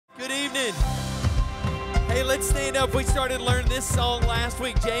Hey, let's stand up. We started learning this song last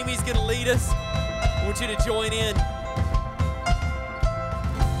week. Jamie's going to lead us. I want you to join in.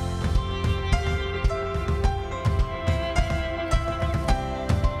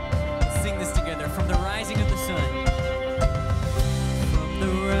 Let's sing this together. From the rising of the sun. From the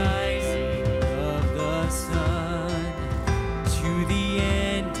rising of the sun to the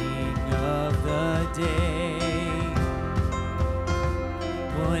ending of the day.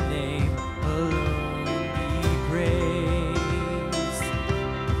 One name alone be praised.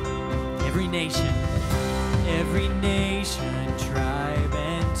 Every nation, tribe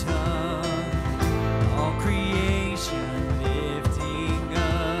and tongue, all creation lifting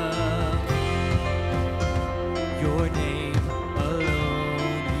up your name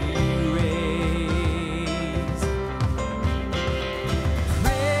alone we raise.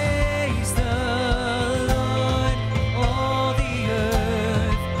 Praise the Lord, all the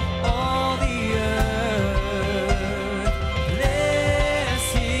earth, all the earth. Bless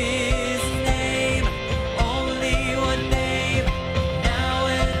His name, only one name, now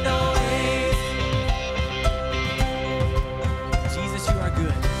and always. Jesus, you are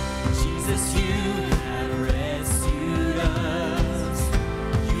good. Jesus, you have rescued us.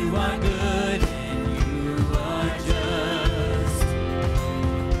 You are good and you are just.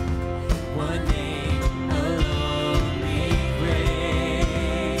 One name alone be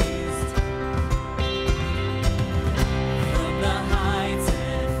praised. From the heights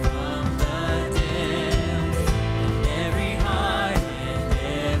and from the depths, in every heart and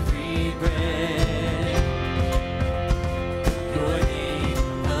every breath, your name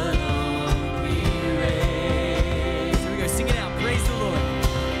alone we raise. Here we go, sing it out. Praise the Lord.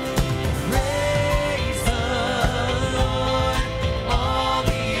 Praise the Lord, all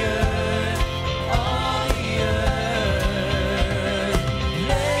the earth, all the earth.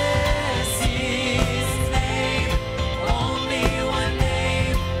 Bless His name, only one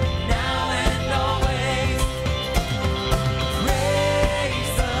name, now and always.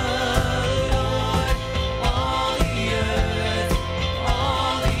 Praise the Lord, all the earth,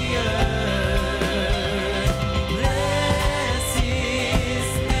 all the earth. Bless His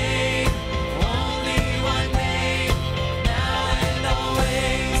name, only one name, now and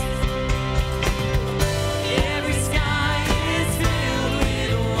always. Every sky is filled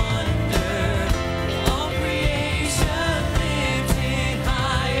with wonder, all creation lifting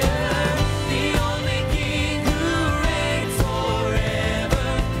higher. The only King who reigns forever,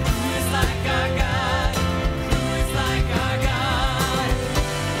 who is like our God, who is like our God.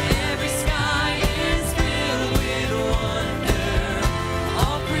 Every sky is filled with wonder,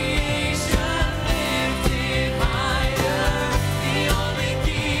 all creation lifting higher. The only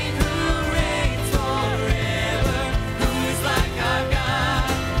King who reigns forever, who is like our God,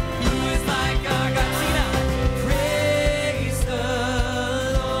 who is like our God. Sing it out. Praise the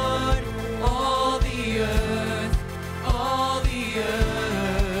Lord, all the earth, all the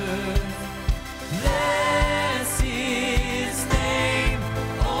earth. Bless His name,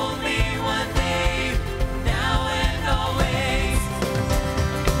 only one name, now and always.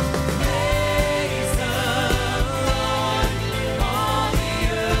 Praise the Lord, all the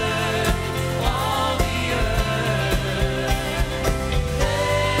earth, all the earth.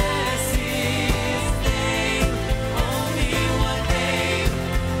 Bless His name, only one name,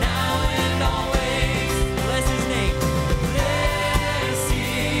 now and always. Bless His name. Bless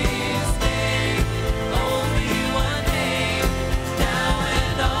His name, only one name, now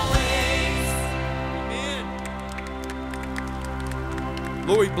and always. Amen.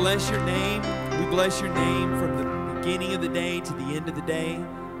 Lord, we bless your name. We bless your name from the beginning of the day to the end of the day.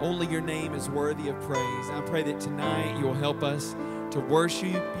 Only your name is worthy of praise. I pray that tonight you will help us to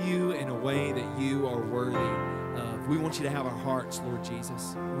worship you in a way that you are worthy of. We want you to have our hearts, Lord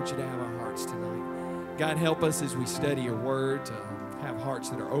Jesus. We want you to have our hearts tonight. God, help us as we study your word to have hearts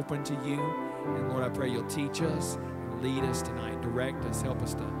that are open to you. And Lord, I pray you'll teach us and lead us tonight. Direct us. Help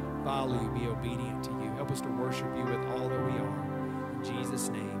us to follow you, be obedient to you. Help us to worship you with all that we are. In Jesus'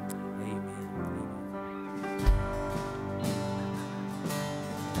 name, amen.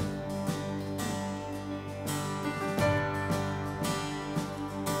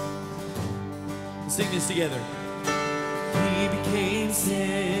 Let's sing this together. He became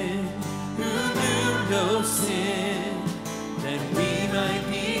sin, who knew no sin, that we might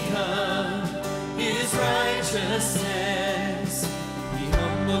become his righteousness. He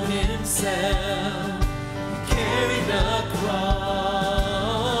humbled himself, he carried the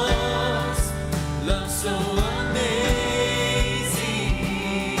cross. Love so amazing,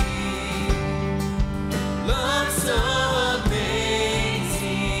 love so amazing.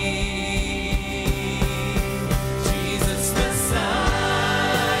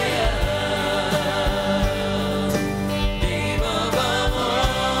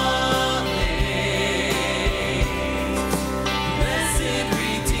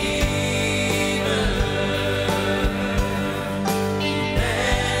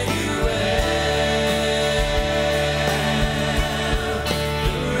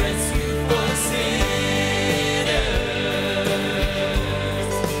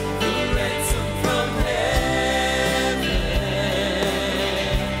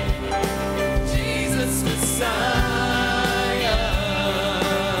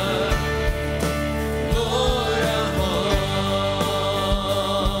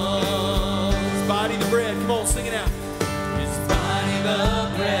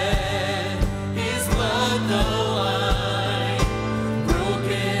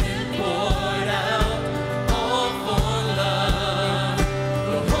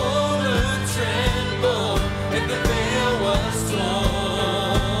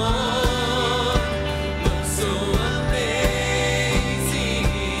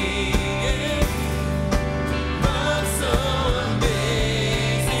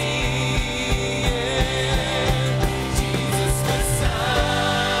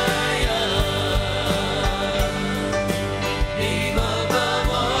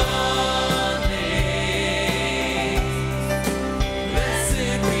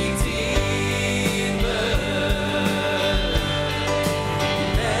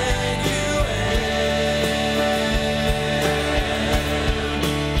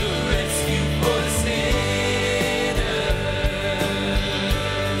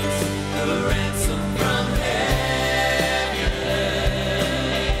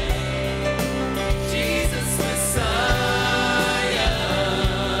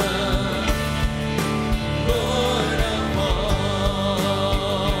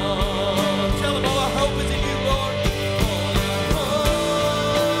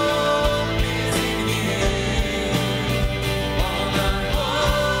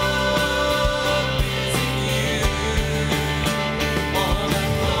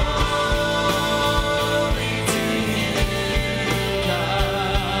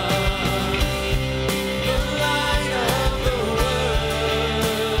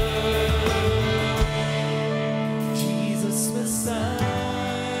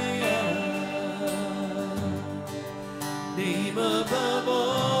 name above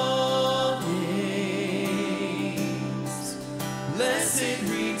all names, blessed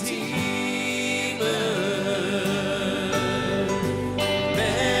Redeemer.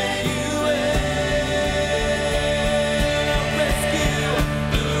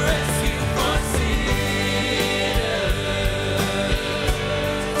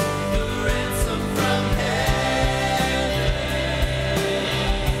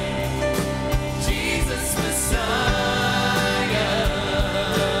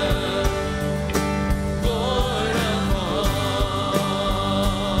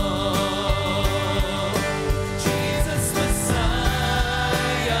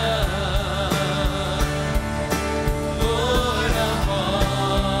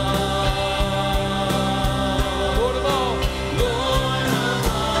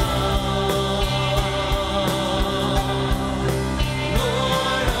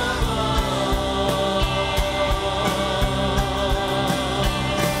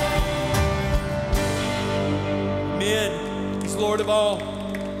 Lord of all.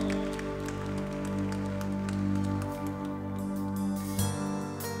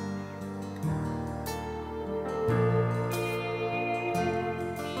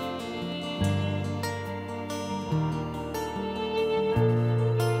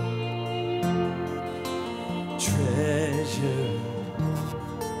 Treasure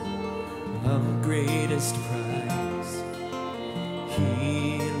of greatest price,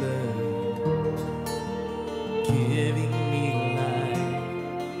 healer, giving me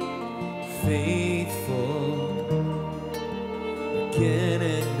faithful again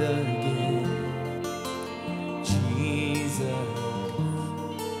and again. Jesus,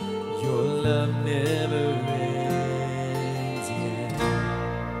 your love never ends yet.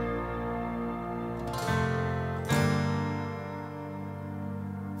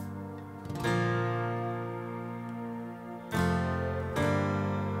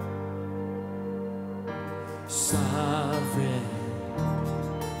 Sovereign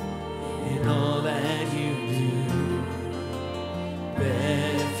in all that you do,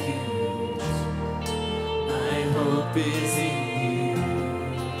 refuge, my hope is in you.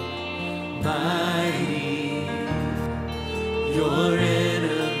 Mighty, your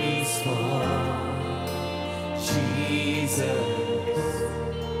enemies fall. Jesus,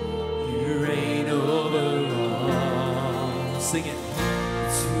 you reign over all. Sing it.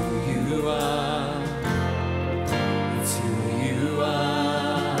 It's who you are. It's who you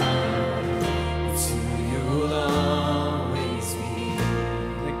are.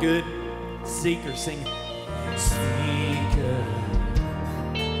 Good seeker, sing it. Seeker,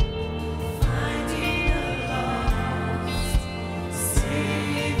 finding a lost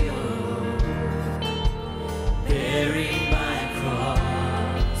Savior, bearing my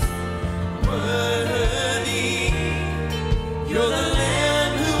cross, worthy. You're the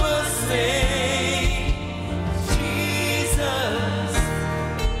Lamb who was slain, Jesus.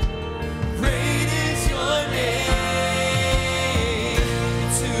 Great is your name.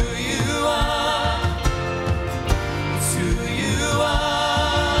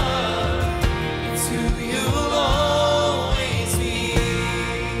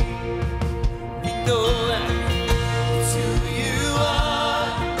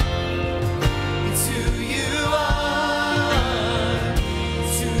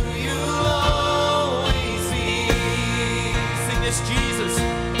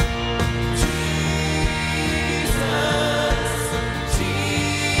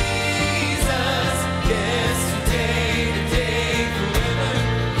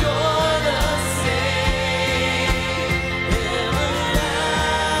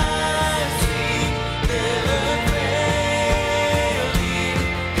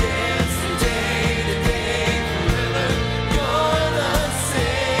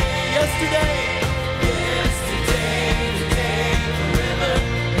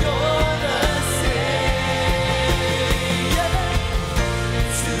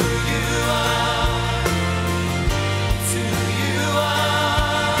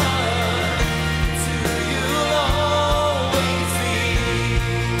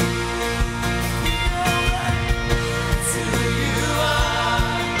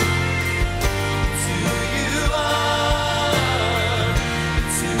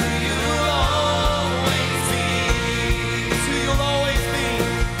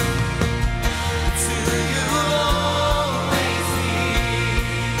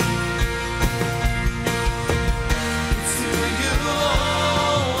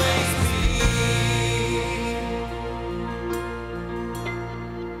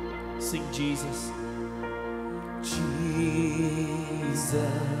 Jesus,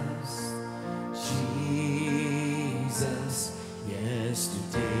 Jesus,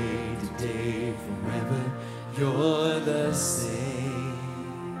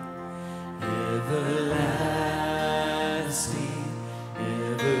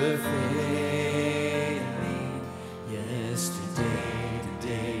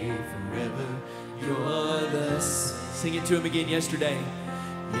 it to him again yesterday.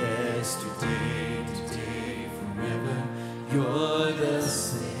 Yesterday, today, forever, you're the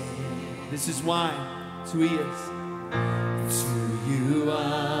same. This is why. It's who he is. It's who you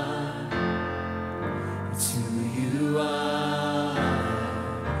are. It's who you are.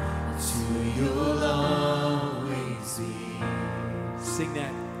 It's who you'll always be. Sing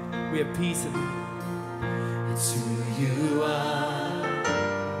that. We have peace in him. It's who you are.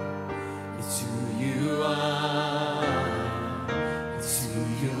 It's who you are. It's who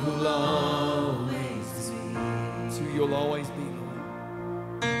you'll always be. It's who you'll always be, Lord.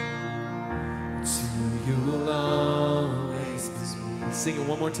 It's who you'll always be. Sing it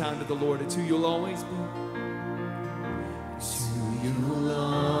one more time to the Lord. It's who you'll always be. It's who you'll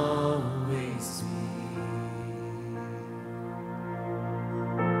always be.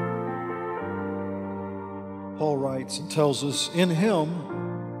 Paul writes and tells us, in him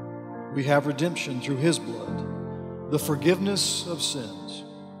we have redemption through his blood, the forgiveness of sins,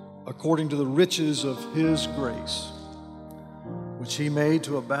 according to the riches of his grace, which he made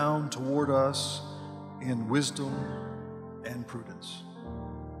to abound toward us in wisdom and prudence.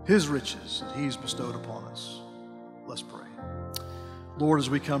 His riches that he's bestowed upon us. Let's pray. Lord, as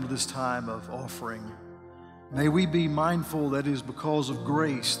we come to this time of offering, may we be mindful that it is because of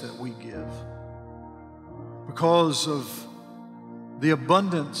grace that we give. Because of the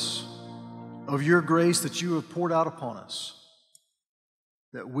abundance of your grace that you have poured out upon us,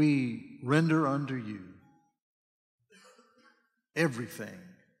 that we render unto you everything.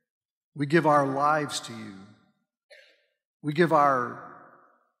 We give our lives to you. We give our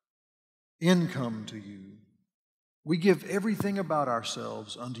income to you. We give everything about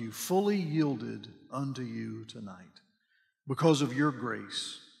ourselves unto you, fully yielded unto you tonight, because of your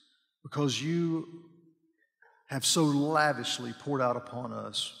grace, because you have so lavishly poured out upon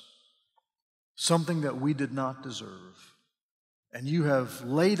us something that we did not deserve. And you have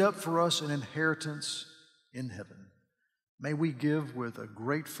laid up for us an inheritance in heaven. May we give with a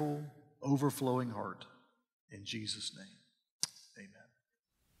grateful, overflowing heart. In Jesus' name, amen.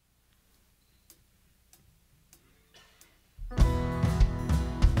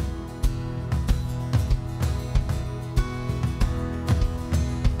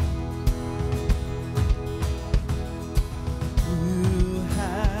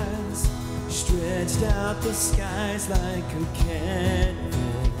 Stretched out the skies like a canvas.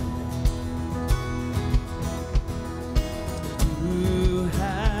 Who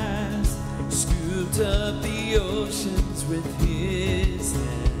has scooped up the oceans with his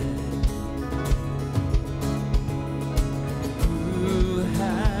hand? Who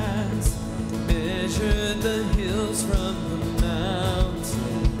has measured the hills from the mountains?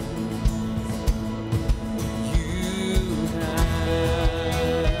 You have.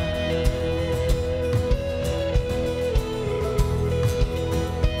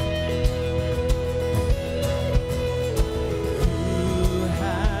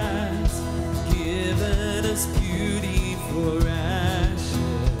 Beauty for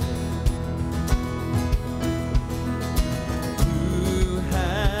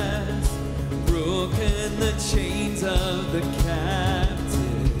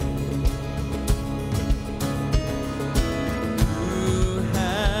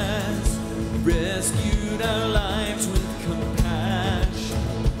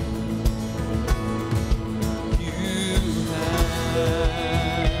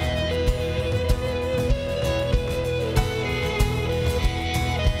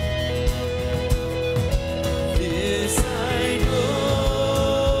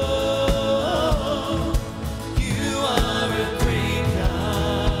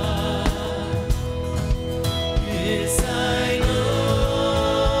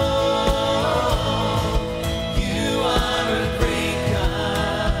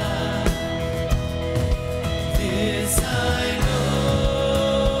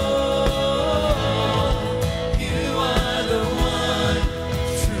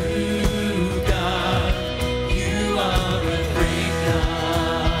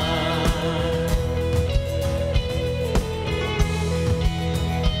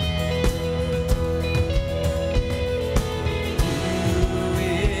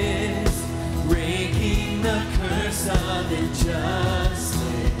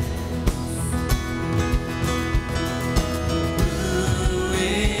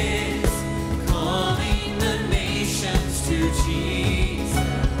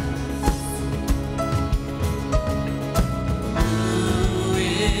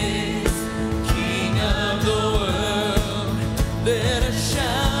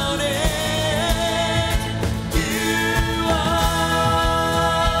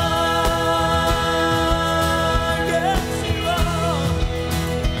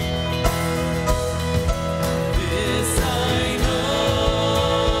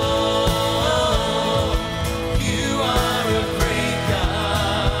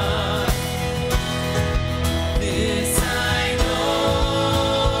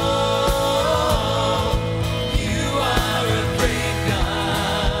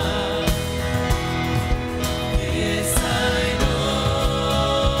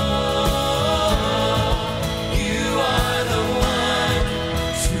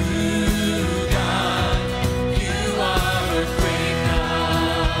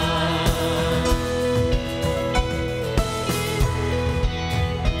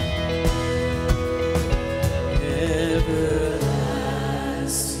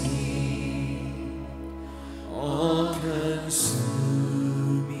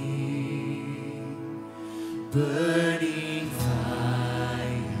burning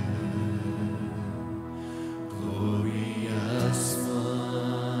fire, glorious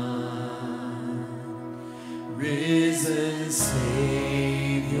one, risen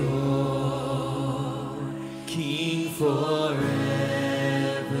Savior, King forever,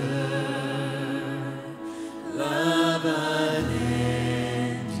 love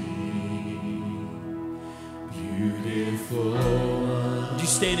unending, beautiful one. Would you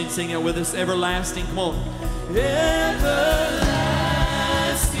stand and sing that with us? Everlasting, come on. Everlasting,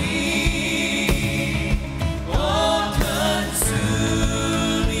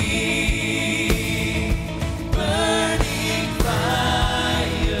 all-consuming, burning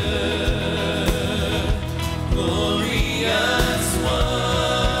fire, glorious one,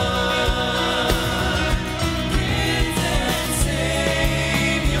 risen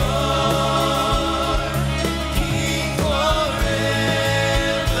Savior, King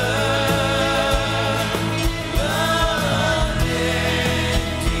forever, love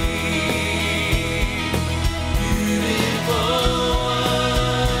unending, beautiful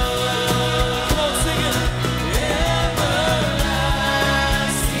one. Come on, sing it. Everlasting,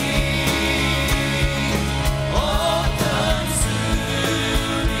 all-consuming,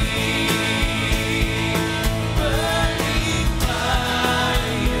 burning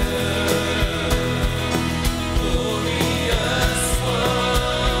fire, glorious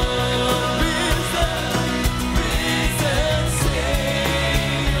one, risen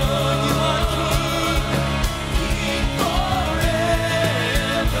Savior, you are King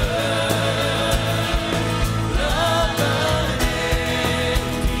forever, love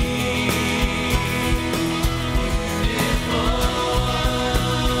unending, beautiful one.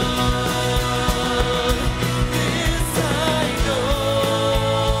 This I know,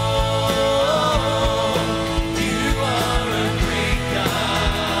 you are a great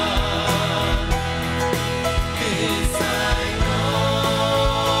God. This I know,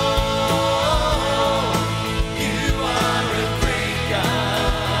 you are a great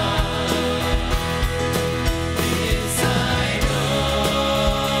God. This I know,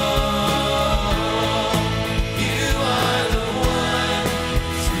 you are the one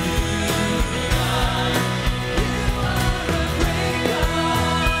true God. You are a great God.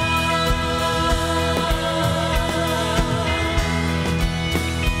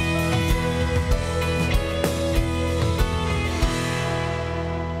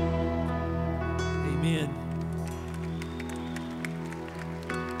 Amen.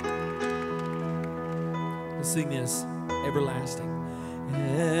 Let's sing this. Everlasting.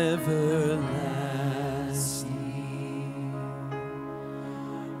 Everlasting,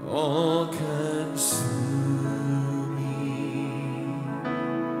 all consuming,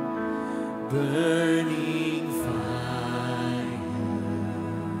 burning fire,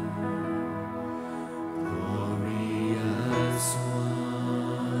 glorious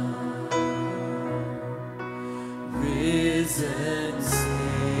one, risen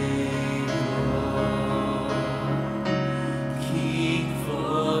Savior, King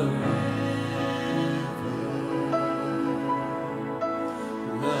forever,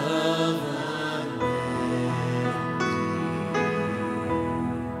 love unending,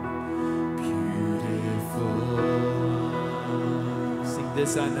 beautiful one. Sing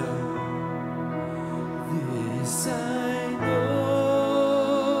this I know. This I know,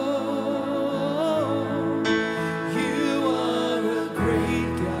 you are a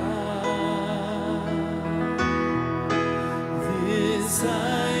great God. This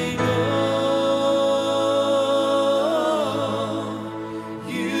I know,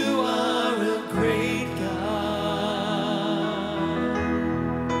 you are a great God.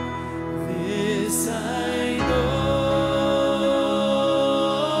 This I know,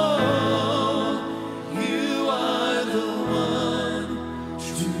 you are the one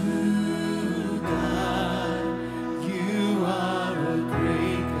true God. You are a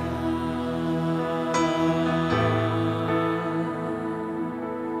great God.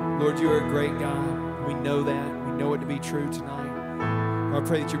 Lord, you are a great God. We know that. We know it to be true tonight. Lord, I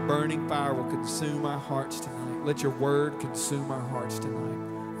pray that your burning fire will consume our hearts tonight. Let your word consume our hearts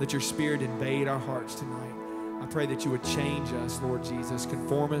tonight. Let your spirit invade our hearts tonight. I pray that you would change us, Lord Jesus.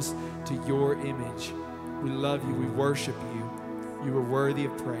 Conform us to your image. We love you. We worship you. You are worthy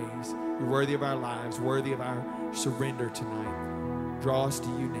of praise. You're worthy of our lives, worthy of our surrender tonight. Draw us to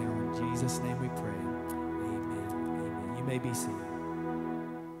you now. In Jesus' name we pray. Amen. Amen. You may be seated.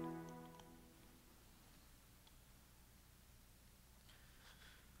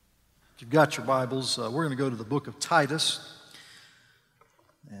 If you've got your Bibles, we're going to go to the book of Titus.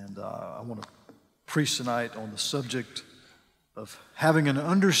 And I want to preach tonight on the subject of having an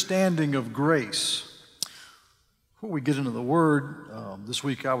understanding of grace. Before we get into the Word, this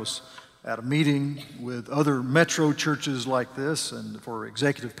week I was at a meeting with other metro churches like this and for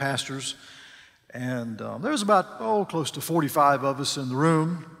executive pastors. And there was about, close to 45 of us in the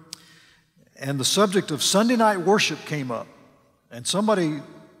room. And the subject of Sunday night worship came up. And somebody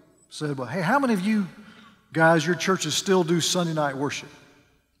said, well, hey, how many of you guys, your churches still do Sunday night worship?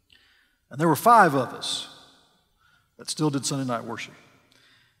 And there were 5 of us that still did Sunday night worship.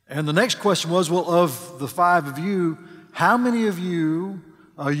 And the next question was, well, of the 5 of you, how many of you,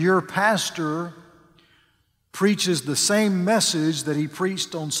 your pastor preaches the same message that he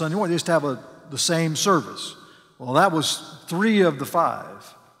preached on Sunday morning? They just have the same service. Well, that was 3 of the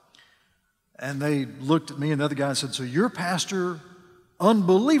 5. And they looked at me and the other guy and said, so your pastor,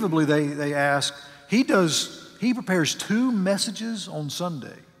 unbelievably, they asked, he prepares 2 messages on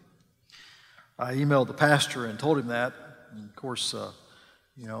Sunday. I emailed the pastor and told him that. And of course,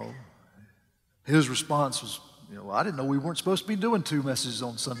 his response was, I didn't know we weren't supposed to be doing 2 messages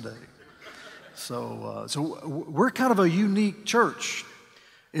on Sunday. So we're kind of a unique church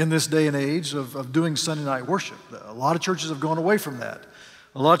in this day and age of doing Sunday night worship. A lot of churches have gone away from that.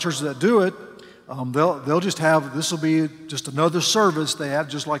 A lot of churches that do it, they'll just have, this will be just another service they have,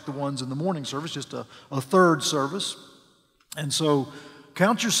 just like the ones in the morning service, just a third service. And so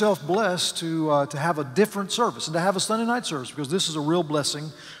count yourself blessed to have a different service and to have a Sunday night service, because this is a real blessing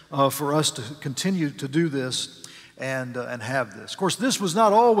for us to continue to do this and have this. Of course, this was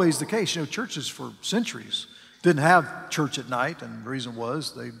not always the case. Churches for centuries didn't have church at night, and the reason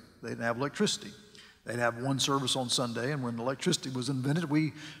was they didn't have electricity. They'd have one service on Sunday, and when electricity was invented,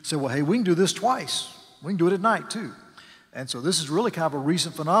 we said, well, hey, we can do this twice. We can do it at night, too. And so this is really kind of a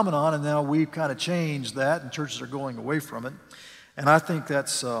recent phenomenon, and now we've kind of changed that, and churches are going away from it. And I think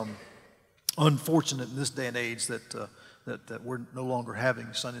that's unfortunate in this day and age that we're no longer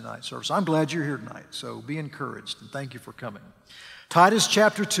having Sunday night service. I'm glad you're here tonight, so be encouraged, and thank you for coming. Titus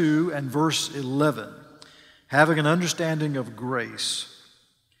chapter 2 and verse 11, having an understanding of grace.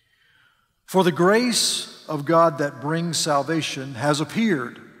 For the grace of God that brings salvation has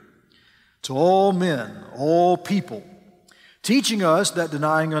appeared to all men, all people, teaching us that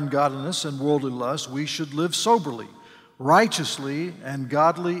denying ungodliness and worldly lust, we should live soberly, righteously, and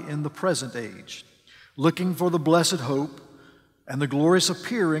godly in the present age, looking for the blessed hope and the glorious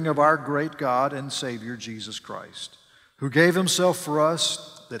appearing of our great God and Savior, Jesus Christ, who gave himself for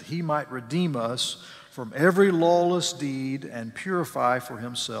us that he might redeem us from every lawless deed and purify for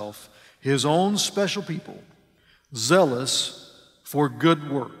himself his own special people, zealous for good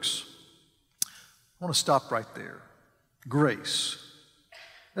works. I want to stop right there. Grace.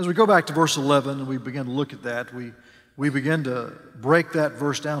 As we go back to verse 11 and we begin to look at that, we begin to break that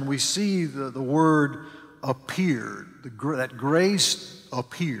verse down. We see the word appeared, that grace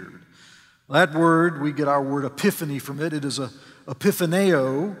appeared. That word, we get our word epiphany from it. It is a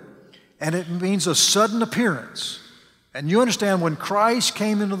epiphaneo, and it means a sudden appearance. And you understand, when Christ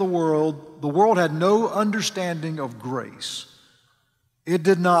came into the world had no understanding of grace. It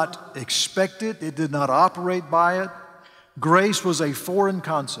did not expect it. It did not operate by it. Grace was a foreign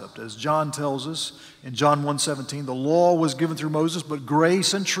concept, as John tells us in John 1:17. The law was given through Moses, but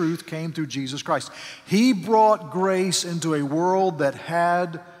grace and truth came through Jesus Christ. He brought grace into a world that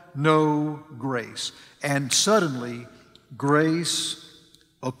had no grace. And suddenly, grace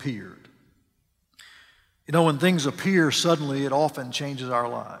appeared. When things appear suddenly, it often changes our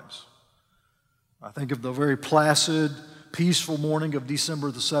lives. I think of the very placid, peaceful morning of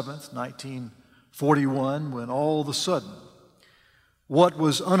December the 7th, 1941, when all of a sudden, what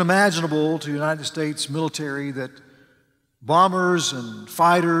was unimaginable to the United States military, that bombers and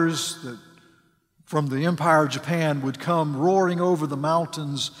fighters from the Empire of Japan would come roaring over the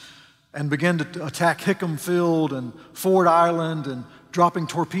mountains and begin to attack Hickam Field and Ford Island and dropping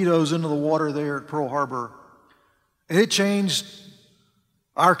torpedoes into the water there at Pearl Harbor. It changed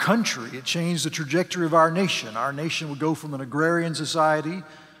our country. It changed the trajectory of our nation. Our nation would go from an agrarian society,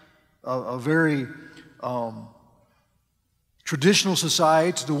 a very traditional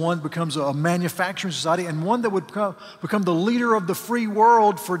society, to one that becomes a manufacturing society, and one that would become the leader of the free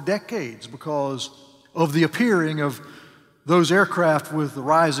world for decades because of the appearing of those aircraft with the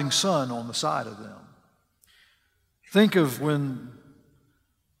rising sun on the side of them. Think of when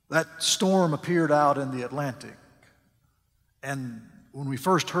that storm appeared out in the Atlantic, and when we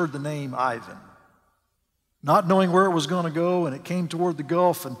first heard the name Ivan, not knowing where it was going to go, and it came toward the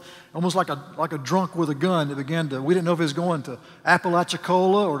Gulf, and almost like a drunk with a gun, we didn't know if it was going to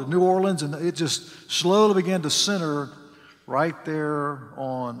Apalachicola or to New Orleans, and it just slowly began to center right there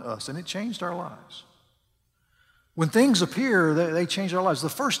on us, and it changed our lives. When things appear, they change our lives. The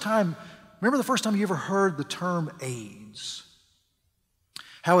first time remember the first time you ever heard the term AIDS?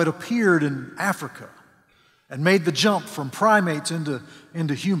 How it appeared in Africa and made the jump from primates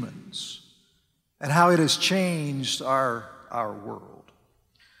into humans, and how it has changed our world.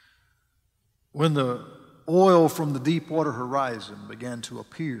 When the oil from the Deepwater Horizon began to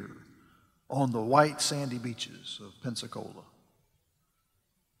appear on the white sandy beaches of Pensacola,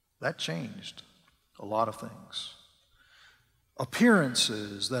 that changed a lot of things.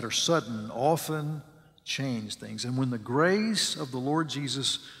 Appearances that are sudden often change things. And when the grace of the Lord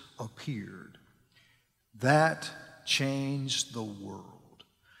Jesus appeared, that changed the world,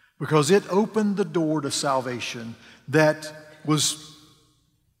 because it opened the door to salvation that was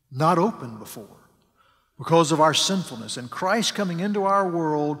not open before because of our sinfulness. And Christ coming into our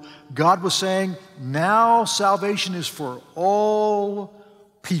world, God was saying, now salvation is for all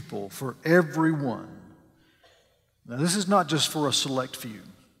people, for everyone. Now, this is not just for a select few,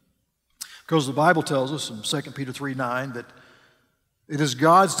 because the Bible tells us in 2 Peter 3:9 that it is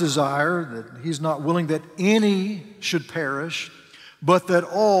God's desire that He's not willing that any should perish, but that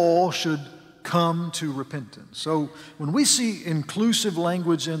all should come to repentance. So when we see inclusive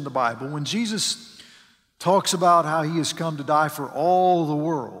language in the Bible, when Jesus talks about how He has come to die for all the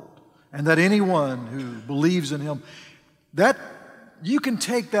world, and that anyone who believes in Him, that you can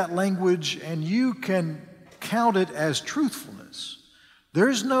take that language and you can count it as truthfulness.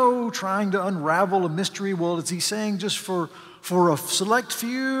 There's no trying to unravel a mystery. Well, is He saying just for a select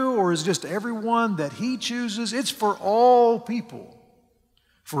few, or is it just everyone that He chooses? It's for all people,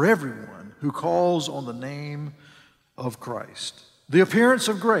 for everyone who calls on the name of Christ. The appearance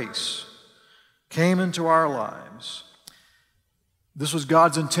of grace came into our lives. This was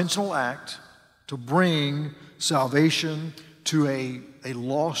God's intentional act to bring salvation to a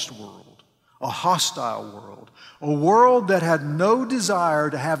lost world, a hostile world, a world that had no desire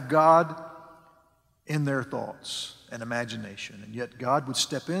to have God in their thoughts and imagination. And yet God would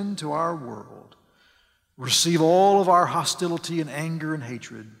step into our world, receive all of our hostility and anger and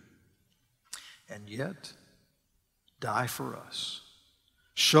hatred, and yet die for us.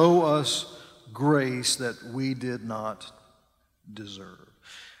 Show us grace that we did not deserve.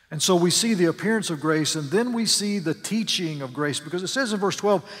 And so we see the appearance of grace, and then we see the teaching of grace, because it says in verse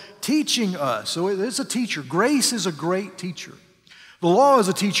 12, teaching us. So it's a teacher. Grace is a great teacher. The law is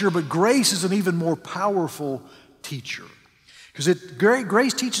a teacher, but grace is an even more powerful teacher. Because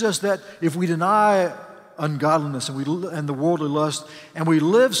grace teaches us that if we deny ungodliness and the worldly lust, and we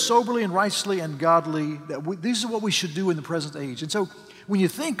live soberly and righteously and godly, this is what we should do in the present age. And so when you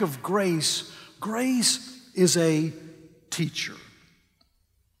think of grace, grace is a teacher.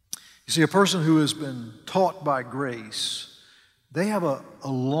 You see, a person who has been taught by grace, they have a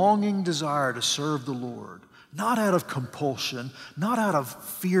longing desire to serve the Lord, not out of compulsion, not out of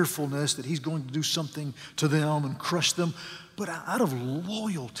fearfulness that He's going to do something to them and crush them, but out of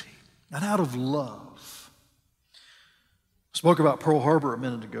loyalty and out of love. I spoke about Pearl Harbor a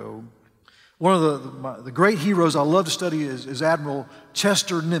minute ago. One of the great heroes I love to study is Admiral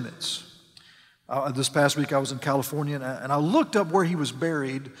Chester Nimitz. This past week I was in California, and I looked up where he was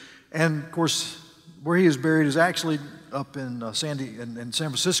buried. And of course, where he is buried is actually up in in San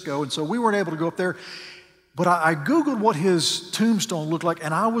Francisco, and so we weren't able to go up there. But I Googled what his tombstone looked like,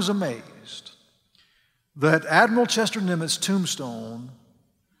 and I was amazed that Admiral Chester Nimitz's tombstone,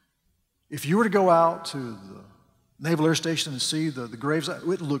 if you were to go out to the Naval Air Station and see the graves,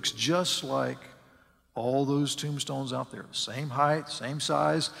 it looks just like all those tombstones out there. Same height, same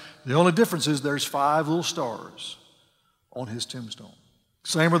size. The only difference is there's 5 little stars on his tombstone.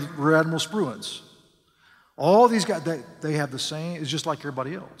 Same with Rear Admiral Spruance. All these guys, they have the same, it's just like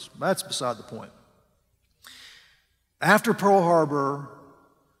everybody else. That's beside the point. After Pearl Harbor,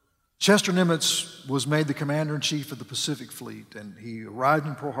 Chester Nimitz was made the commander-in-chief of the Pacific Fleet, and he arrived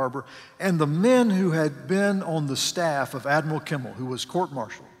in Pearl Harbor, and the men who had been on the staff of Admiral Kimmel, who was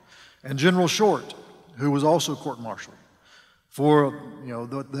court-martial, and General Short, who was also court-martial, for,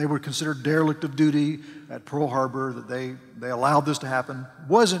 they were considered derelict of duty at Pearl Harbor, that they allowed this to happen.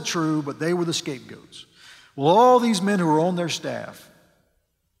 Wasn't true, but they were the scapegoats. Well, all these men who were on their staff,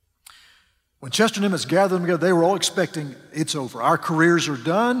 when Chester Nimitz gathered them together, they were all expecting, it's over. Our careers are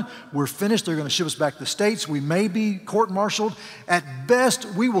done. We're finished. They're going to ship us back to the States. We may be court-martialed. At best,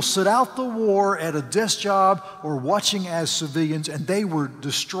 we will sit out the war at a desk job or watching as civilians. And they were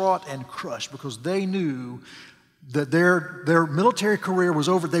distraught and crushed because they knew that their military career was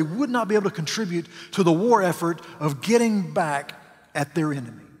over. They would not be able to contribute to the war effort of getting back at their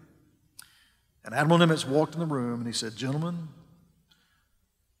enemy. And Admiral Nimitz walked in the room and he said, "Gentlemen,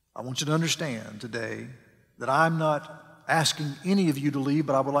 I want you to understand today that I'm not asking any of you to leave,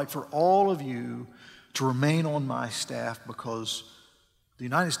 but I would like for all of you to remain on my staff because the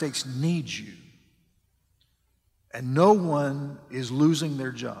United States needs you. And no one is losing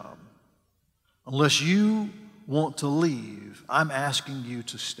their job. Unless you want to leave, I'm asking you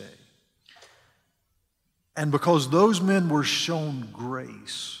to stay. And because those men were shown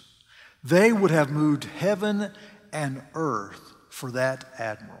grace, they would have moved heaven and earth for that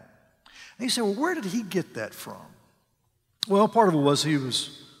admiral. And you say, well, where did he get that from? Well, part of it was he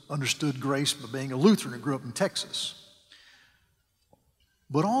understood grace by being a Lutheran who grew up in Texas.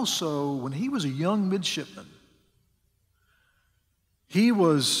 But also, when he was a young midshipman, he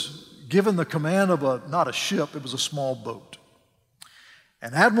was given the command of not a ship, it was a small boat.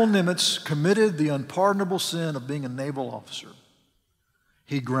 And Admiral Nimitz committed the unpardonable sin of being a naval officer.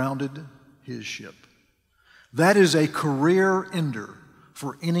 He grounded his ship. That is a career ender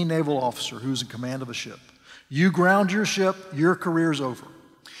for any naval officer who's in command of a ship. You ground your ship, your career's over.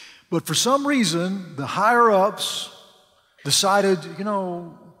 But for some reason, the higher-ups decided,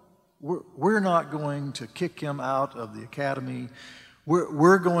 we're not going to kick him out of the academy.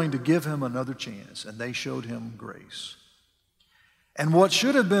 We're going to give him another chance. And they showed him grace. And what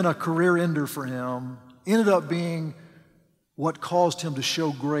should have been a career ender for him ended up being what caused him to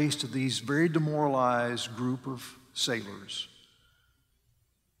show grace to these very demoralized group of sailors.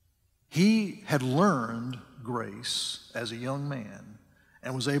 He had learned grace as a young man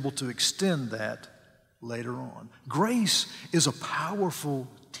and was able to extend that later on. Grace is a powerful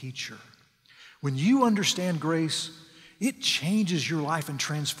teacher. When you understand grace, it changes your life and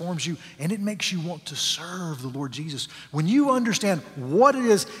transforms you, and it makes you want to serve the Lord Jesus. When you understand what it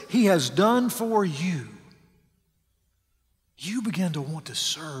is He has done for you, you begin to want to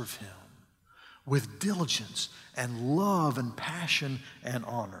serve Him with diligence and love and passion and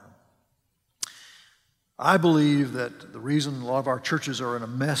honor. I believe that the reason a lot of our churches are in a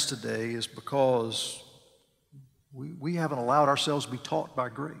mess today is because we haven't allowed ourselves to be taught by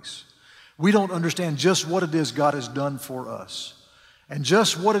grace. We don't understand just what it is God has done for us and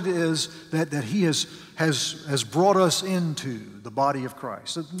just what it is that He has brought us into the body of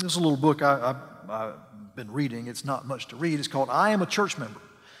Christ. This is a little book I've been reading. It's not much to read. It's called I Am a Church Member.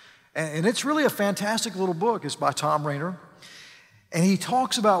 And it's really a fantastic little book. It's by Tom Rainer. And he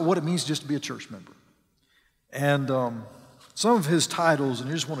talks about what it means just to be a church member. And some of his titles, and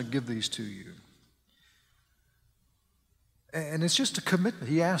I just want to give these to you. And it's just a commitment.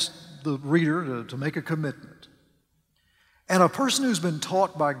 He asked the reader to make a commitment. And a person who's been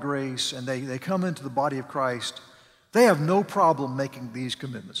taught by grace and they come into the body of Christ, they have no problem making these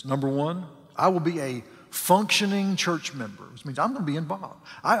commitments. Number one, I will be a functioning church member, which means I'm going to be involved.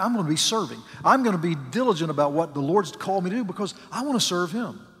 I'm going to be serving. I'm going to be diligent about what the Lord's called me to do because I want to serve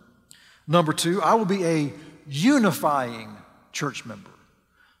Him. Number two, I will be a unifying church member,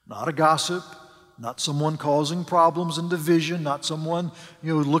 not a gossip, not someone causing problems and division, not someone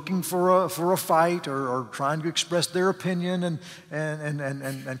looking for a fight or trying to express their opinion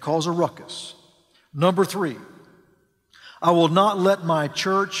and cause a ruckus. Number three, I will not let my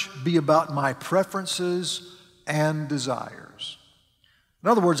church be about my preferences and desires. In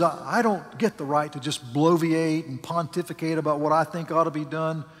other words, I don't get the right to just bloviate and pontificate about what I think ought to be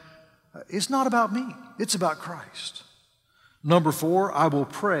done. It's not about me. It's about Christ. Number four, I will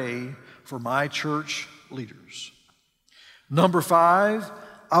pray for my church leaders. Number five,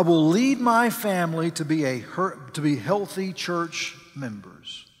 I will lead my family to be healthy church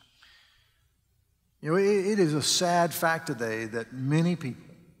members. It is a sad fact today that many people,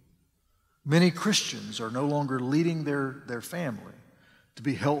 many Christians are no longer leading their family to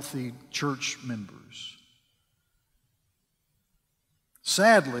be healthy church members.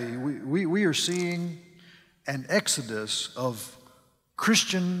 Sadly, we are seeing an exodus of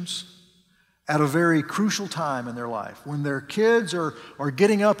Christians at a very crucial time in their life. When their kids are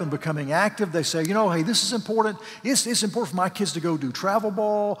getting up and becoming active, they say, hey, this is important. It's important for my kids to go do travel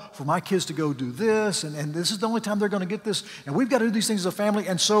ball, for my kids to go do this, and this is the only time they're going to get this, and we've got to do these things as a family.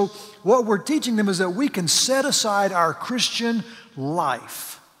 And so what we're teaching them is that we can set aside our Christian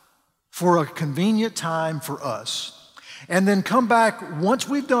life for a convenient time for us, and then come back once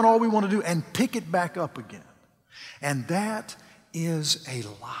we've done all we want to do and pick it back up again. And that is a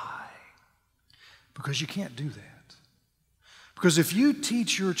lie. Because you can't do that. Because if you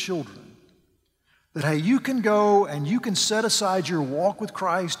teach your children that, hey, you can go and you can set aside your walk with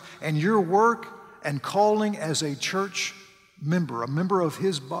Christ and your work and calling as a church member, a member of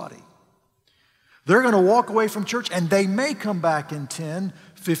His body, They're going to walk away from church, and they may come back in 10,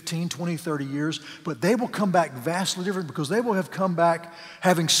 15, 20, 30 years, but they will come back vastly different because they will have come back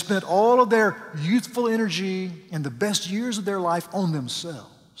having spent all of their youthful energy and the best years of their life on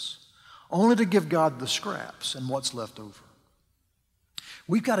themselves, only to give God the scraps and what's left over.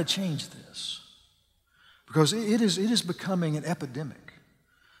 We've got to change this because it is becoming an epidemic.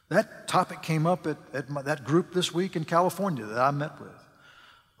 That topic came up at that group this week in California that I met with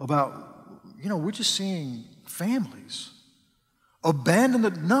about, we're just seeing families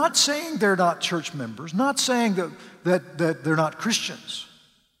abandon not saying they're not church members, not saying that they're not Christians,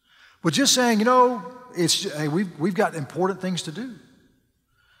 but just saying, we've got important things to do.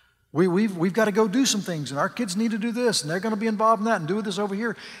 We've got to go do some things, and our kids need to do this, and they're going to be involved in that and do this over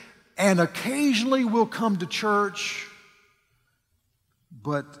here. And occasionally we'll come to church,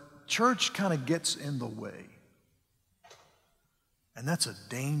 but church kind of gets in the way. And that's a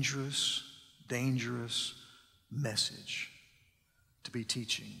dangerous, dangerous message to be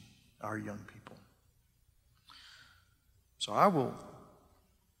teaching our young people. So I will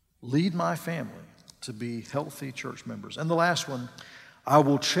lead my family to be healthy church members. And the last one, I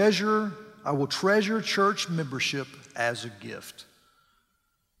will treasure church membership as a gift.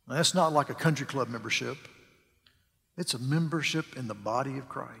 Now, that's not like a country club membership. It's a membership in the body of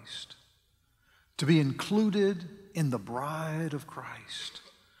Christ. To be included in the bride of Christ.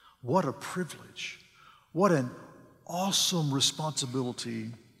 What a privilege. What an awesome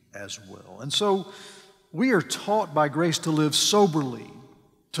responsibility as well. And so we are taught by grace to live soberly,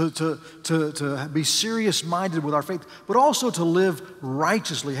 to be serious-minded with our faith, but also to live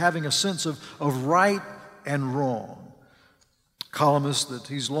righteously, having a sense of right and wrong. Columnist that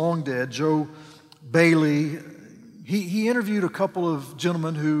he's long dead, Joe Bailey, he interviewed a couple of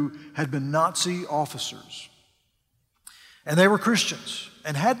gentlemen who had been Nazi officers. And they were Christians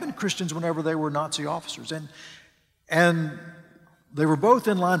and had been Christians whenever they were Nazi officers. And they were both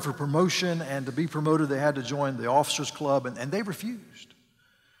in line for promotion, and to be promoted they had to join the officers club, and they refused.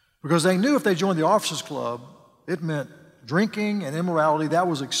 Because they knew if they joined the officers club, it meant drinking and immorality. That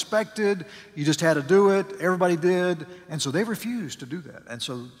was expected. You just had to do it. Everybody did. And so they refused to do that. And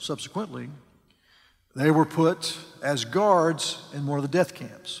so subsequently, they were put as guards in one of the death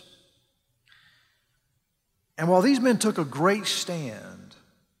camps. And while these men took a great stand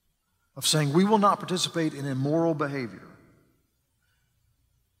of saying, we will not participate in immoral behavior,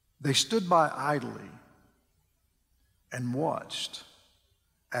 they stood by idly and watched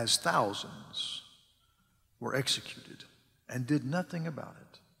as thousands were executed and did nothing about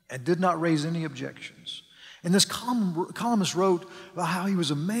it and did not raise any objections. And this columnist wrote about how he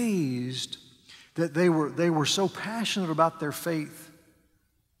was amazed that they were so passionate about their faith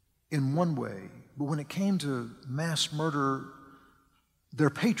in one way, but when it came to mass murder, their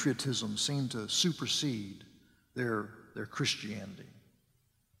patriotism seemed to supersede their Christianity.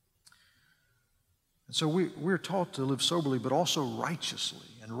 And so we're taught to live soberly, but also righteously.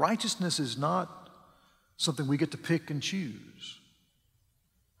 And righteousness is not something we get to pick and choose.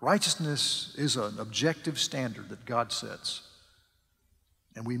 Righteousness is an objective standard that God sets.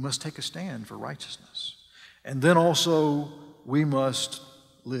 And we must take a stand for righteousness. And then also, we must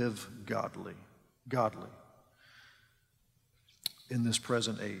live godly in this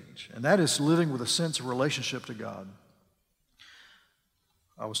present age. And that is living with a sense of relationship to God.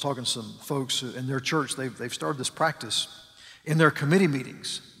 I was talking to some folks in their church. They've started this practice in their committee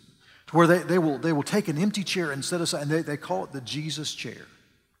meetings to where they will take an empty chair and set aside, and they call it the Jesus chair.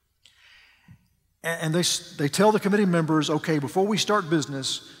 And they tell the committee members, okay, before we start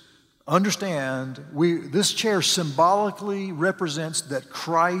business, understand this chair symbolically represents that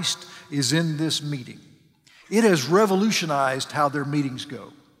Christ is in this meeting. It has revolutionized how their meetings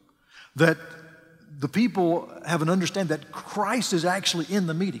go. That the people have an understanding that Christ is actually in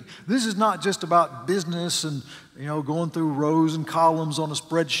the meeting. This is not just about business and going through rows and columns on a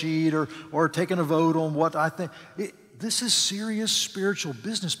spreadsheet or taking a vote on what I think. This is serious spiritual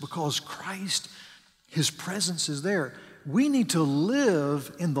business because Christ, His presence is there. We need to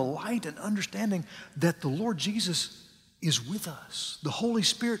live in the light and understanding that the Lord Jesus is with us. The Holy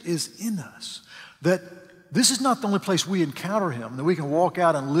Spirit is in us. That this is not the only place we encounter Him, that we can walk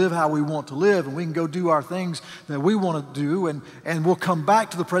out and live how we want to live, and we can go do our things that we want to do, and we'll come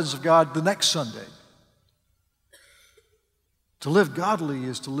back to the presence of God the next Sunday. To live godly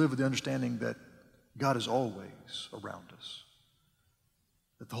is to live with the understanding that God is always around us,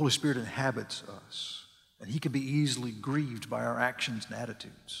 that the Holy Spirit inhabits us, and He can be easily grieved by our actions and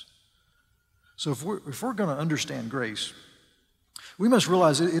attitudes. So if we're going to understand grace, We must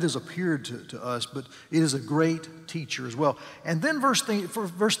realize it has appeared to us, but it is a great teacher as well. And then verse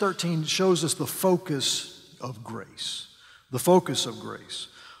 13 shows us the focus of grace. The focus of grace.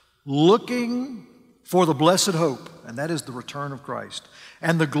 Looking for the blessed hope, and that is the return of Christ.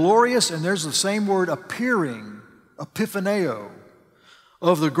 And the glorious, and there's the same word, appearing, epiphaneo,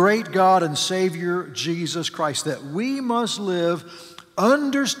 of the great God and Savior Jesus Christ, that we must live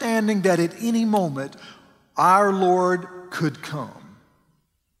understanding that at any moment our Lord could come.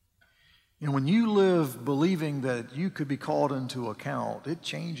 You know, when you live believing that you could be called into account, it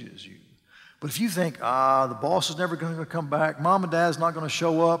changes you. But if you think, the boss is never going to come back, mom and dad's not going to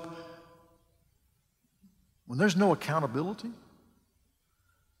show up, when there's no accountability,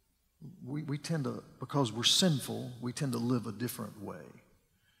 we tend to, because we're sinful, we tend to live a different way.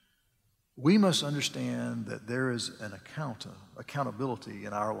 We must understand that there is an accountability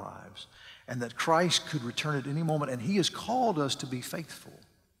in our lives, and that Christ could return at any moment, and He has called us to be faithful.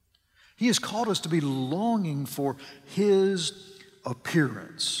 He has called us to be longing for His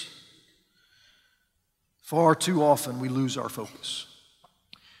appearance. Far too often we lose our focus.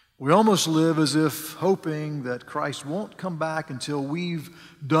 We almost live as if hoping that Christ won't come back until we've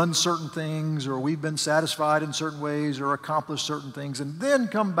done certain things, or we've been satisfied in certain ways, or accomplished certain things, and then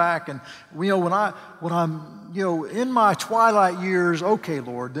come back. And when I'm in my twilight years, okay,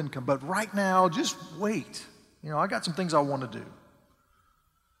 Lord, then come. But right now, just wait. I got some things I want to do.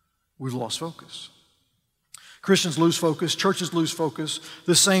 We've lost focus. Christians lose focus. Churches lose focus.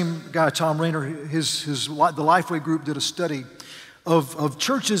 This same guy, Tom Rainer, the Lifeway group did a study of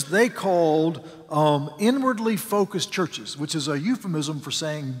churches they called inwardly focused churches, which is a euphemism for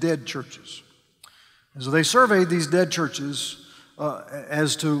saying dead churches. And so they surveyed these dead churches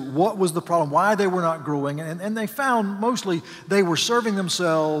as to what was the problem, why they were not growing, and they found mostly they were serving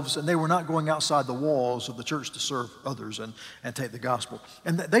themselves and they were not going outside the walls of the church to serve others and take the gospel.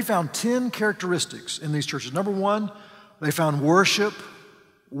 And they found 10 characteristics in these churches. Number one, they found worship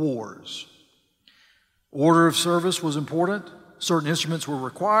wars. Order of service was important. Certain instruments were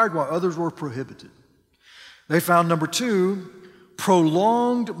required while others were prohibited. They found, number two,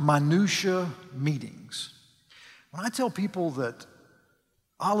 prolonged minutia meetings. When I tell people that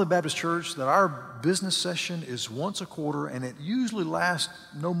Olive Baptist Church, that our business session is once a quarter and it usually lasts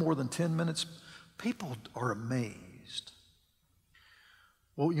no more than 10 minutes, people are amazed.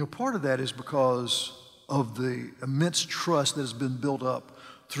 Well, part of that is because of the immense trust that has been built up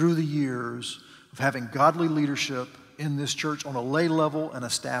through the years of having godly leadership in this church on a lay level and a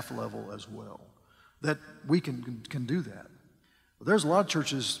staff level as well, that we can do that. But there's a lot of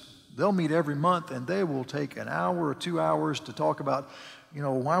churches, they'll meet every month and they will take an hour or 2 hours to talk about,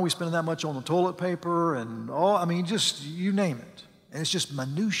 why are we spending that much on the toilet paper and just you name it. And it's just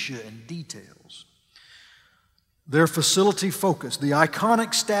minutia and details. Their facility focus, the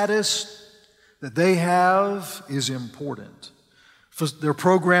iconic status that they have is important. They're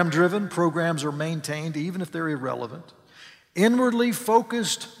program-driven. Programs are maintained even if they're irrelevant. Inwardly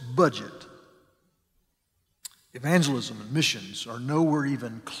focused budget. Evangelism and missions are nowhere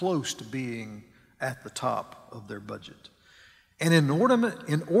even close to being at the top of their budget. An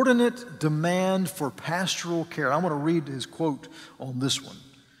inordinate demand for pastoral care. I want to read his quote on this one.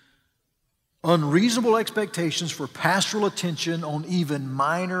 Unreasonable expectations for pastoral attention on even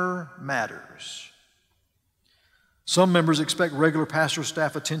minor matters. Some members expect regular pastoral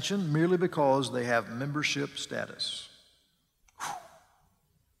staff attention merely because they have membership status. Whew.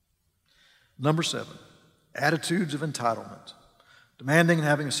 Number 7, attitudes of entitlement, demanding and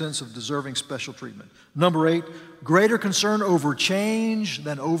having a sense of deserving special treatment. Number 8, greater concern over change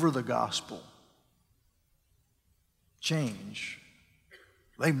than over the gospel. Change.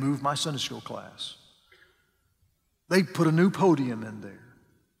 They moved my Sunday school class. They put a new podium in there.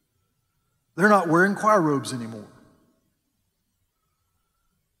 They're not wearing choir robes anymore.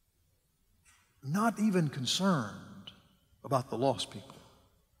 Not even concerned about the lost people.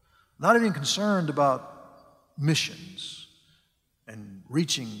 Not even concerned about missions and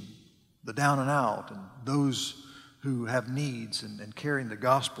reaching the down and out and those who have needs and carrying the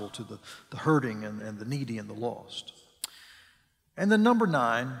gospel to the hurting and the needy and the lost. And then number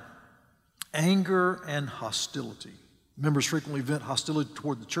 9, anger and hostility. Members frequently vent hostility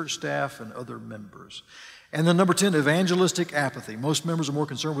toward the church staff and other members. And then number 10, evangelistic apathy. Most members are more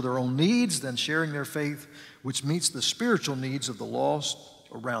concerned with their own needs than sharing their faith, which meets the spiritual needs of the lost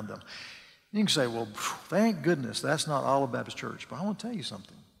around them. You can say, well, thank goodness that's not Olive Baptist Church. But I want to tell you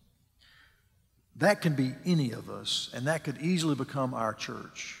something. That can be any of us, and that could easily become our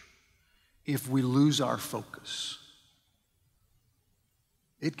church if we lose our focus.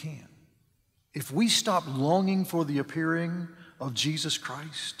 It can. If we stop longing for the appearing of Jesus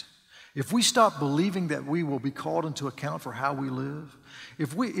Christ, if we stop believing that we will be called into account for how we live,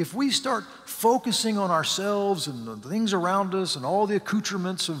 if we start focusing on ourselves and the things around us and all the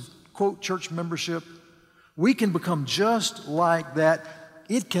accoutrements of, quote, church membership, we can become just like that.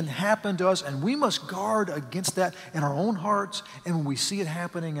 It can happen to us, and we must guard against that in our own hearts. And when we see it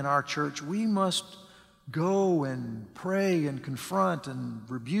happening in our church, we must go and pray and confront and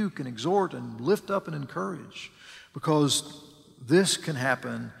rebuke and exhort and lift up and encourage, because this can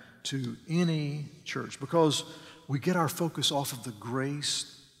happen to any church, because we get our focus off of the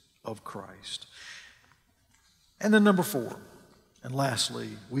grace of Christ. And then number 4, and lastly,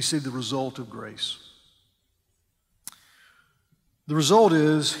 we see the result of grace. The result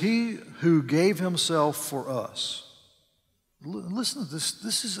is He who gave Himself for us. Listen to this.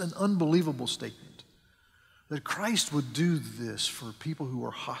 This is an unbelievable statement, that Christ would do this for people who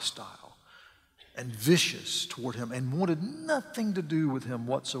are hostile and vicious toward Him and wanted nothing to do with Him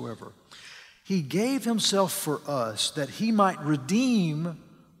whatsoever. He gave Himself for us that He might redeem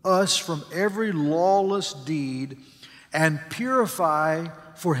us from every lawless deed and purify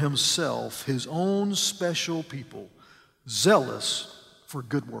for Himself His own special people, zealous for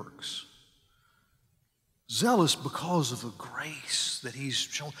good works. Zealous because of the grace that He's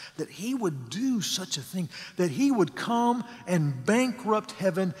shown, that He would do such a thing, that He would come and bankrupt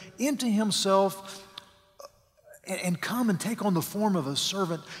heaven into Himself and come and take on the form of a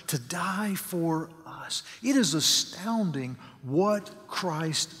servant to die for us. It is astounding what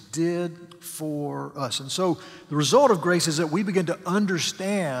Christ did for us. And so the result of grace is that we begin to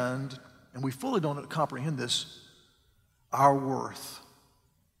understand, and we fully don't comprehend this, our worth.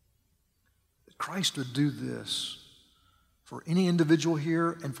 That Christ would do this for any individual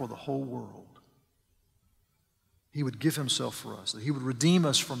here and for the whole world. He would give Himself for us, that He would redeem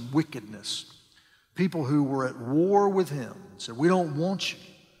us from wickedness. People who were at war with Him said, "We don't want you.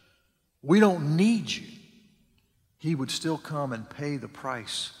 We don't need you." He would still come and pay the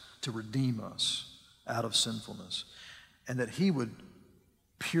price to redeem us out of sinfulness, and that He would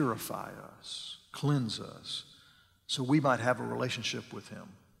purify us, cleanse us, so we might have a relationship with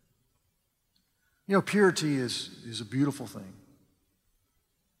Him. You know, purity is a beautiful thing.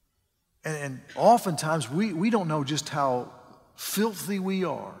 And oftentimes we don't know just how filthy we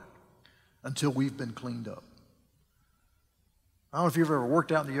are until we've been cleaned up. I don't know if you've ever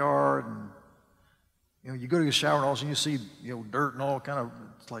worked out in the yard and you go to the shower and all of a sudden you see dirt and all kind of,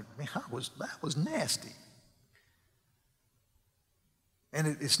 it's like, man, that was nasty. And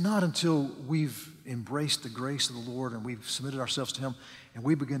it's not until we've embraced the grace of the Lord and we've submitted ourselves to Him and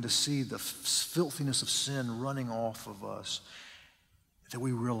we begin to see the filthiness of sin running off of us that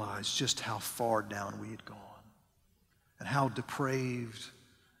we realize just how far down we had gone and how depraved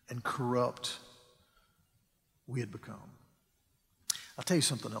and corrupt we had become. I'll tell you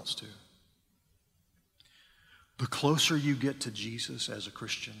something else too. The closer you get to Jesus as a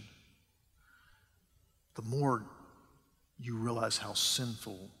Christian, the more you realize how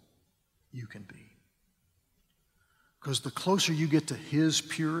sinful you can be. Because the closer you get to His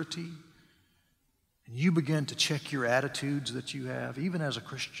purity, and you begin to check your attitudes that you have, even as a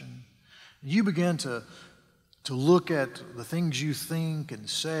Christian, you begin to look at the things you think and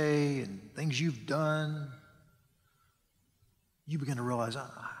say and things you've done, you begin to realize,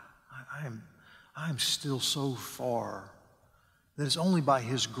 I am still so far that it's only by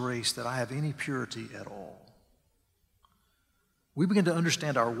His grace that I have any purity at all. We begin to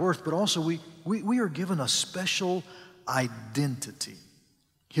understand our worth, but also we are given a special identity,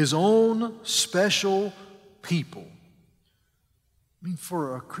 His own special people. I mean,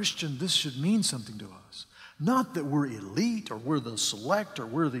 for a Christian, this should mean something to us. Not that we're elite or we're the select or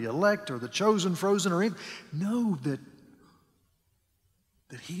we're the elect or the chosen, frozen, or anything. No, that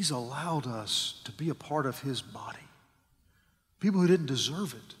He's allowed us to be a part of His body. People who didn't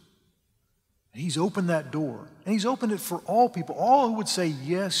deserve it. He's opened that door. And He's opened it for all people, all who would say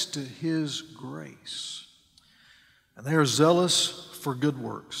yes to His grace. And they are zealous for good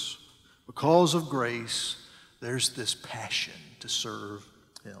works. Because of grace, there's this passion to serve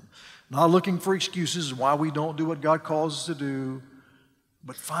Him. Not looking for excuses why we don't do what God calls us to do,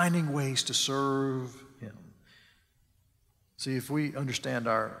 but finding ways to serve Him. See, if we understand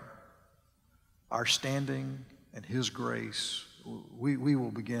our standing and His grace, we will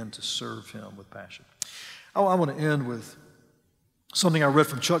begin to serve Him with passion. I want to end with something I read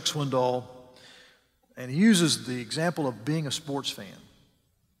from Chuck Swindoll, and he uses the example of being a sports fan.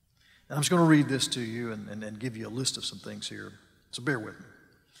 And I'm just going to read this to you and give you a list of some things here, so bear with me.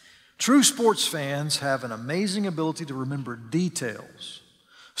 True sports fans have an amazing ability to remember details,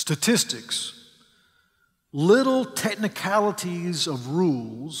 statistics, little technicalities of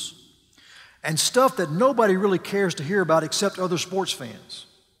rules and stuff that nobody really cares to hear about except other sports fans.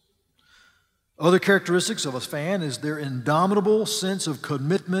 Other characteristics of a fan is their indomitable sense of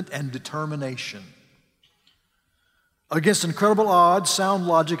commitment and determination. Against incredible odds, sound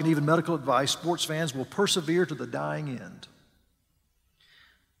logic, and even medical advice, sports fans will persevere to the dying end.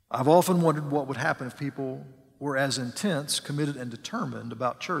 I've often wondered what would happen if people were as intense, committed, and determined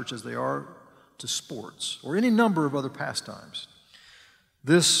about church as they are to sports or any number of other pastimes.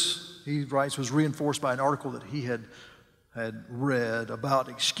 This, he writes, was reinforced by an article that he had read about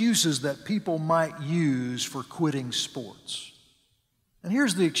excuses that people might use for quitting sports. And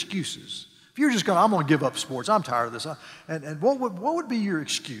here's the excuses. If you're just I'm going to give up sports, I'm tired of this. And what would be your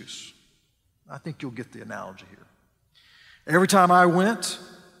excuse? I think you'll get the analogy here. Every time I went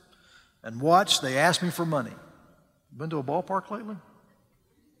and watched, they asked me for money. Been to a ballpark lately?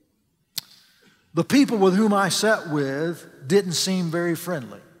 The people with whom I sat with didn't seem very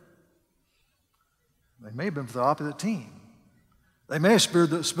friendly. They may have been for the opposite team. They may have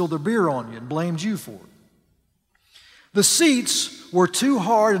spilled their beer on you and blamed you for it. The seats were too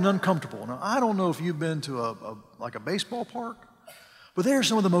hard and uncomfortable. Now, I don't know if you've been to a baseball park, but they are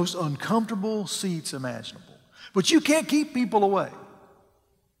some of the most uncomfortable seats imaginable. But you can't keep people away.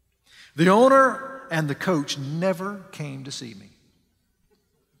 The owner and the coach never came to see me.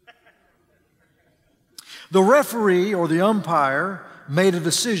 The referee or the umpire made a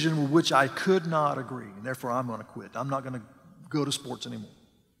decision with which I could not agree, and therefore I'm going to quit. I'm not going to go to sports anymore.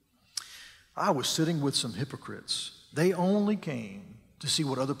 I was sitting with some hypocrites. They only came to see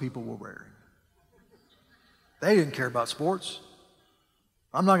what other people were wearing. They didn't care about sports.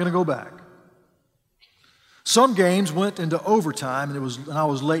 I'm not going to go back. Some games went into overtime, and I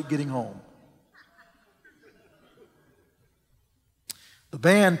was late getting home. The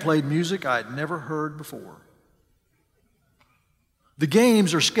band played music I'd never heard before. The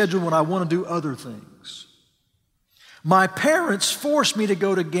games are scheduled when I want to do other things. My parents forced me to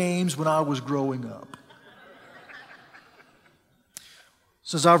go to games when I was growing up.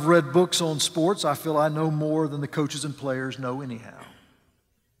 Since I've read books on sports, I feel I know more than the coaches and players know anyhow.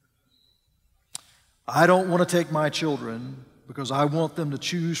 I don't want to take my children because I want them to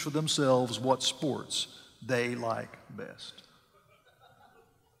choose for themselves what sports they like best.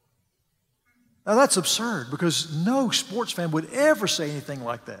 Now that's absurd because no sports fan would ever say anything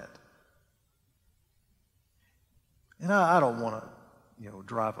like that. And I don't want to,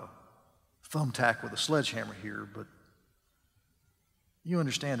 drive a thumbtack with a sledgehammer here, but you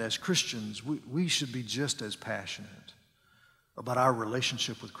understand as Christians, we should be just as passionate about our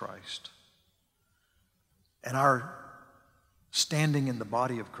relationship with Christ and our standing in the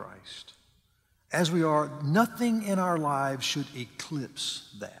body of Christ. As we are, nothing in our lives should eclipse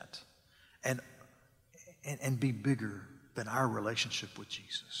that and be bigger than our relationship with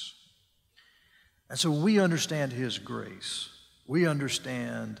Jesus. And so we understand His grace. We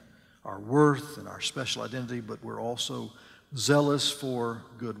understand our worth and our special identity, but we're also zealous for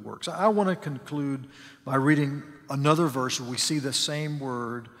good works. I want to conclude by reading another verse where we see the same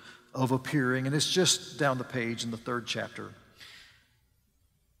word of appearing, and it's just down the page in the 3rd chapter.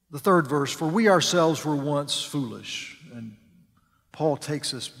 The 3rd verse, for we ourselves were once foolish. And Paul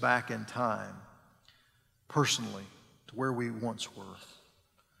takes us back in time, personally, to where we once were.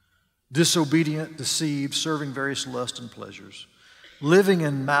 Disobedient, deceived, serving various lusts and pleasures, living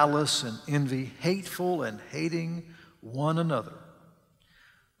in malice and envy, hateful and hating one another.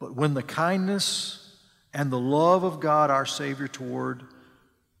 But when the kindness and the love of God our Savior toward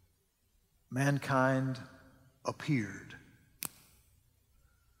mankind appeared,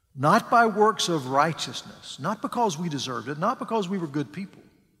 not by works of righteousness, not because we deserved it, not because we were good people,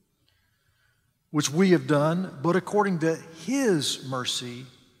 which we have done, but according to His mercy,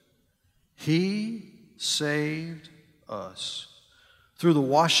 He saved us through the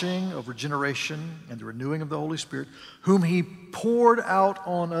washing of regeneration and the renewing of the Holy Spirit, whom He poured out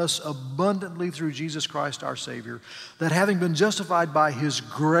on us abundantly through Jesus Christ our Savior, that having been justified by His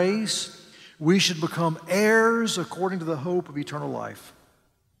grace, we should become heirs according to the hope of eternal life.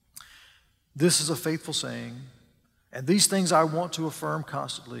 This is a faithful saying, and these things I want to affirm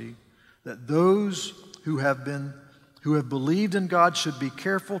constantly, that those who have believed in God should be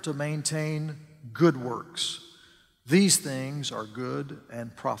careful to maintain good works. These things are good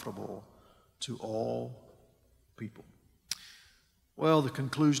and profitable to all people. Well, the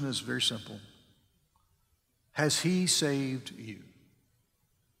conclusion is very simple. Has He saved you?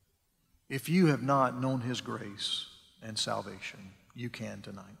 If you have not known His grace and salvation, you can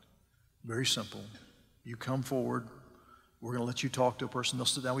tonight. Very simple. You come forward, We're going to let you talk to a person. They'll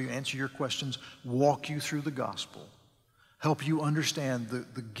sit down with you, answer your questions, walk you through the gospel, help you understand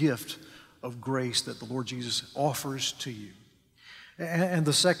the gift of grace that the Lord Jesus offers to you. And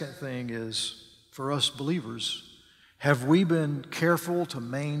the second thing is, for us believers, have we been careful to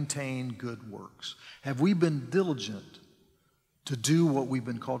maintain good works? Have we been diligent to do what we've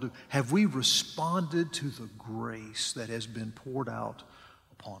been called to? Have we responded to the grace that has been poured out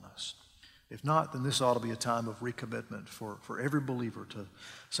upon us? If not, then this ought to be a time of recommitment for every believer to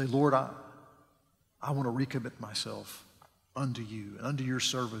say, Lord, I want to recommit myself unto you and unto your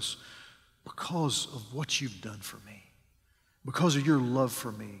service because of what you've done for me, because of your love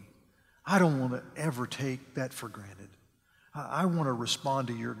for me. I don't want to ever take that for granted. I want to respond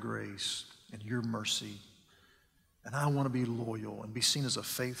to your grace and your mercy, and I want to be loyal and be seen as a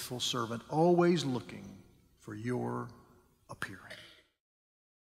faithful servant, always looking for your appearing.